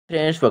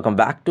Friends, welcome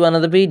back to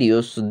another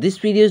video. So this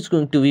video is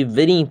going to be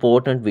very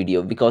important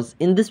video because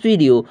in this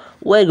video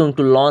we're going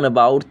to learn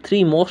about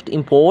three most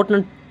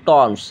important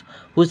terms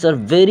which are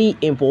very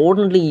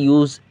frequently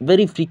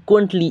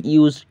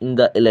used in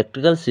the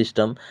electrical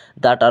system,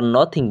 that are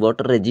nothing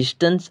but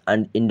resistance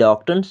and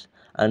inductance,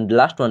 and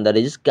last one, that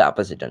is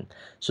capacitance.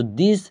 So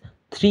these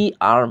three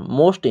are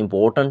most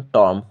important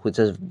term which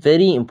is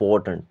very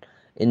important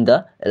in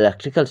the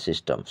electrical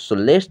system. So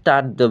let's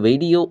start the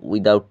video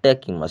without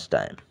taking much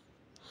time.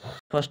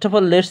 First of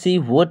all, let's see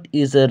what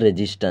is a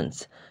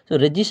resistance. So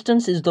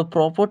resistance is the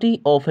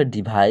property of a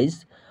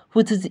device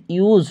which is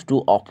used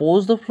to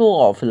oppose the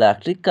flow of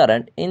electric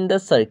current in the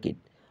circuit.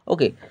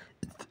 Okay,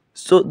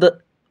 so the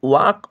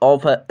work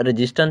of a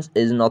resistance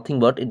is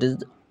nothing but it is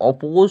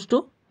opposed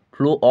to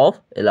flow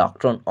of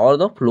electron or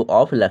the flow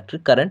of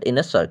electric current in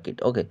a circuit.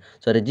 Okay,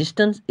 so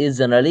resistance is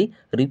generally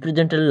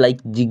represented like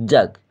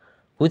zigzag,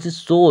 which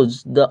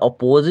shows the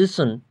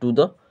opposition to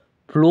the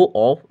flow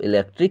of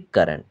electric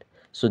current.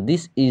 So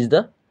this is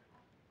the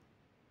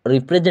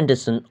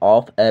representation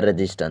of a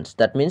resistance.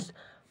 That means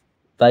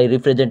by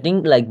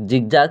representing like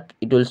zigzag,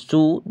 it will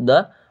show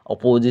the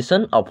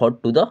opposition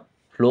offered to the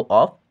flow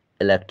of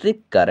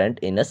electric current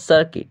in a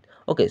circuit.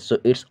 Okay, so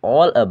it's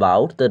all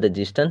about the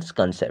resistance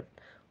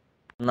concept.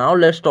 Now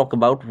let's talk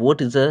about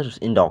what is a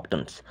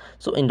inductance.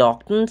 So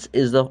inductance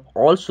is the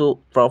also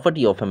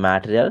property of a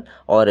material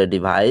or a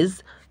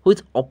device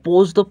which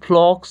oppose the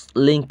flux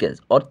linkage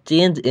or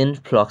change in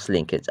flux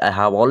linkage. I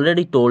have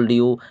already told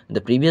you in the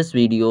previous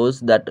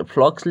videos that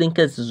flux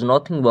linkage is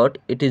nothing but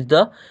it is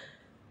the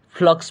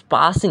flux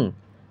passing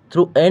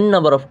through n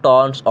number of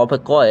turns of a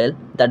coil,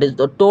 that is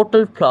the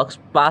total flux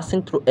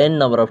passing through n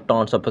number of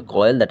turns of a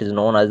coil, that is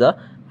known as the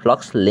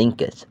flux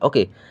linkage.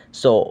 Okay,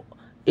 so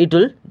it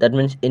will, that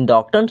means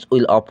inductance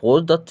will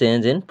oppose the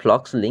change in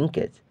flux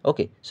linkage.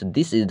 Okay, so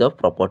this is the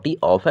property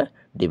of a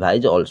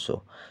device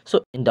also.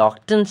 So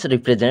inductance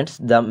represents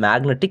the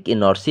magnetic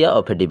inertia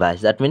of a device.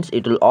 That means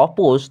it will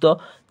oppose the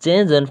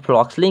change in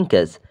flux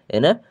linkage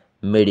in a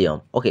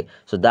medium. Okay,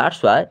 so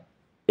that's why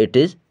it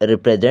is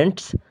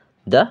represents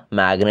the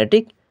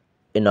magnetic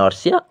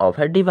inertia of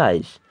a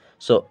device.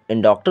 So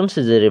inductance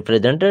is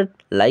represented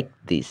like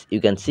this. You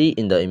can see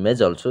in the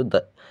image also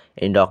the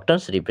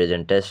inductance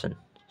representation.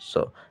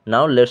 So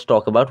now let's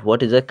talk about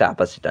what is a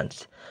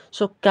capacitance.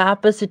 So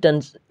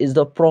capacitance is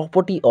the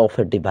property of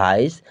a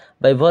device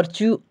by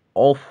virtue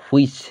of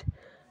which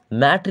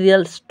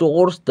material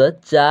stores the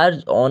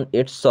charge on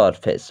its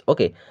surface.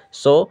 Okay,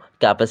 so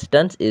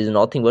capacitance is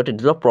nothing but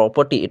it is a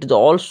property, it is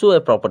also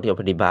a property of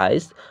a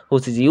device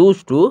which is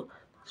used to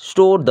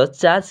store the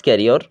charge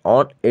carrier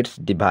on its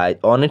device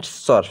on its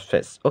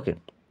surface. Okay,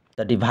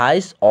 the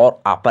device or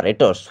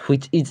apparatus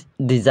which is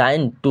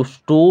designed to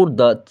store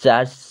the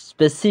charge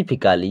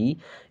specifically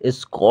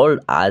is called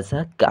as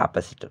a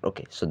capacitor.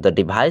 Okay, so the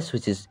device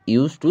which is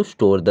used to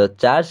store the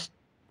charge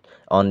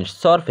on its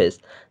surface,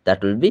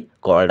 that will be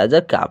called as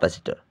a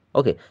capacitor.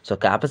 Okay, so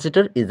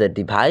capacitor is a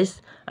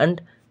device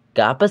and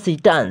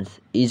capacitance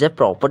is a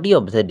property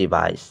of the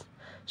device.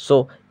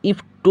 So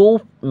if two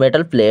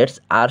metal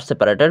plates are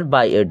separated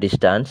by a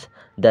distance,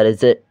 there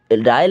is a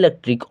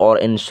dielectric or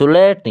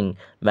insulating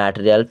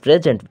material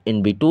present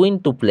in between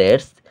two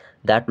plates,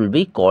 that will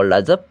be called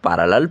as a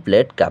parallel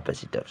plate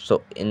capacitor.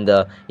 So in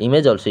the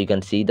image also you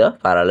can see the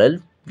parallel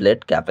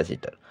plate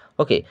capacitor.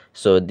 Okay,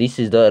 so this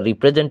is the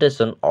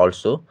representation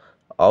also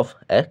of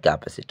a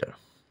capacitor.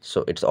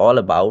 So it's all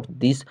about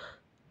these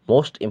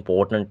most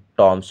important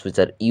terms which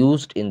are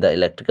used in the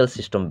electrical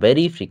system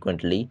very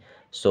frequently.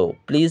 So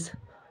please